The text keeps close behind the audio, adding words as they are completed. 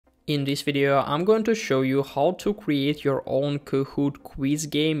In this video, I'm going to show you how to create your own Kahoot quiz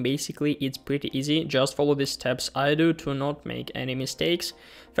game. Basically, it's pretty easy. Just follow the steps I do to not make any mistakes.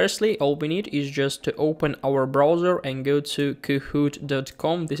 Firstly, all we need is just to open our browser and go to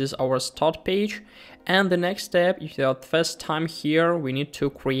kahoot.com. This is our start page. And the next step, if you're the first time here, we need to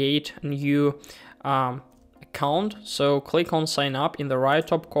create a new account. So click on sign up in the right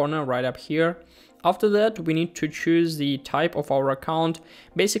top corner, right up here. After that, we need to choose the type of our account.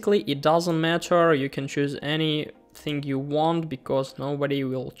 Basically, it doesn't matter. You can choose anything you want because nobody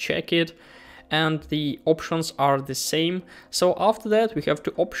will check it. And the options are the same. So after that, we have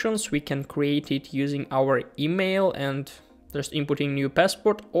two options. We can create it using our email and just inputting new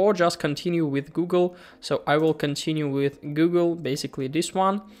passport, or just continue with Google. So I will continue with Google, basically this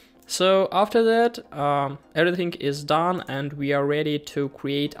one. So after that, everything is done and we are ready to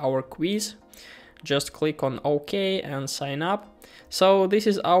create our quiz. Just click on OK and sign up. So this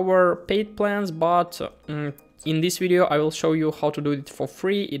is our paid plans, but in this video I will show you how to do it for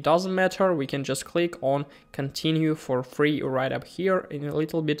free. It doesn't matter, we can just click on continue for free right up here in a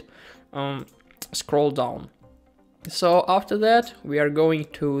little bit, scroll down. So after that we are going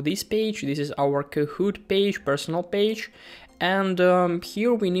to this page. This is our Kahoot page, personal page. And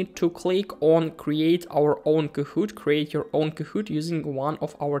here we need to click on create our own Kahoot, create your own Kahoot using one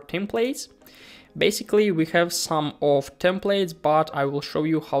of our templates. Basically, we have some of templates, but I will show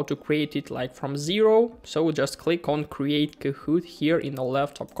you how to create it like from zero. So just click on create Kahoot here in the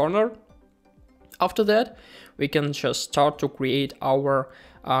left top corner. After that, we can just start to create our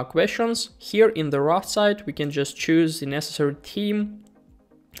questions. Here in the right side, we can just choose the necessary theme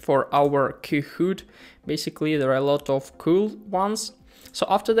for our Kahoot. Basically, there are a lot of cool ones. So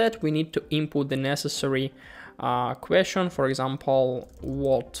after that, we need to input the necessary question. For example,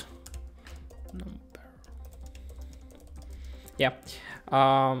 what number? Yeah.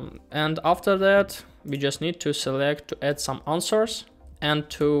 And after that, we just need to select to add some answers and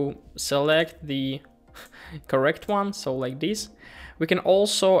to select the correct one. So like this. We can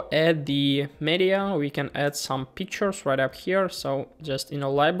also add the media. We can add some pictures right up here. So just in a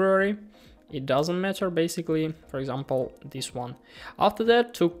library, it doesn't matter basically. For example, this one. After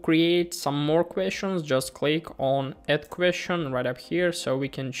that, to create some more questions, just click on add question right up here. So we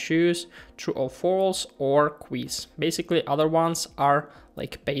can choose true or false or quiz. Basically, other ones are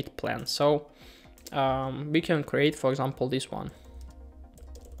like paid plans. So we can create, for example, this one.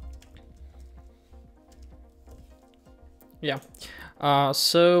 Yeah.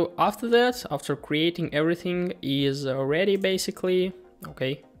 So after that, after creating everything is ready basically.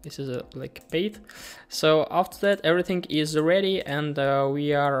 Okay, this is like paid. So after that, everything is ready and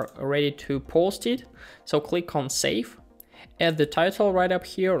we are ready to post it. So click on save, add the title right up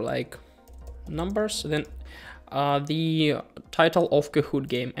here, like numbers, then the title of Kahoot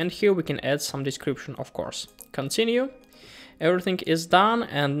game. And here we can add some description, of course. Continue. Everything is done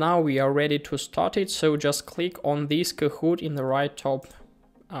and now we are ready to start it. So just click on this Kahoot in the right top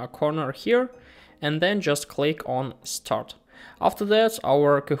corner here and then just click on start. After that,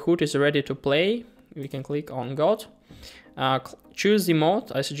 our Kahoot is ready to play. We can click on Got. Choose the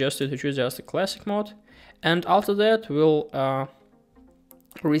mode. I suggest you to choose just the classic mode. And after that, we'll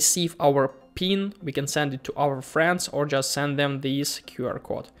receive our pin. We can send it to our friends or just send them this QR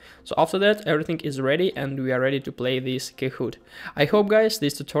code. So after that, everything is ready and we are ready to play this Kahoot. I hope, guys,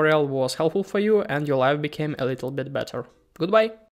 this tutorial was helpful for you and your life became a little bit better. Goodbye.